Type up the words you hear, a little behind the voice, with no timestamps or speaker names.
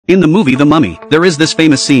In the movie The Mummy, there is this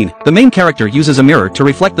famous scene. The main character uses a mirror to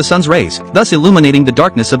reflect the sun's rays, thus illuminating the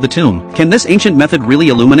darkness of the tomb. Can this ancient method really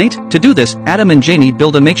illuminate? To do this, Adam and Janie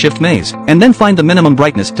build a makeshift maze, and then find the minimum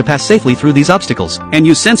brightness to pass safely through these obstacles, and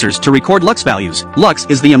use sensors to record lux values. Lux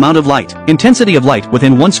is the amount of light, intensity of light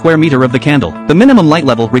within 1 square meter of the candle. The minimum light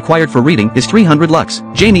level required for reading is 300 lux.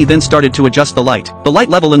 Janie then started to adjust the light. The light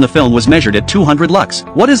level in the film was measured at 200 lux.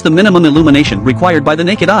 What is the minimum illumination required by the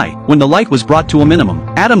naked eye? When the light was brought to a minimum,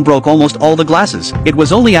 Adam broke almost all the glasses. It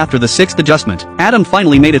was only after the 6th adjustment, Adam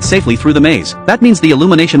finally made it safely through the maze. That means the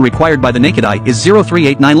illumination required by the naked eye is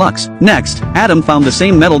 0389 lux. Next, Adam found the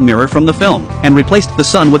same metal mirror from the film, and replaced the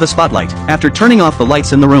sun with a spotlight. After turning off the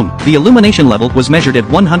lights in the room, the illumination level was measured at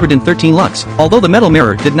 113 lux. Although the metal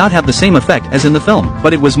mirror did not have the same effect as in the film,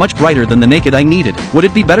 but it was much brighter than the naked eye needed. Would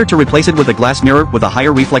it be better to replace it with a glass mirror with a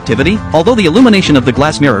higher reflectivity? Although the illumination of the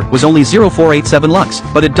glass mirror was only 0487 lux,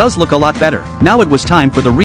 but it does look a lot better. Now it was time for the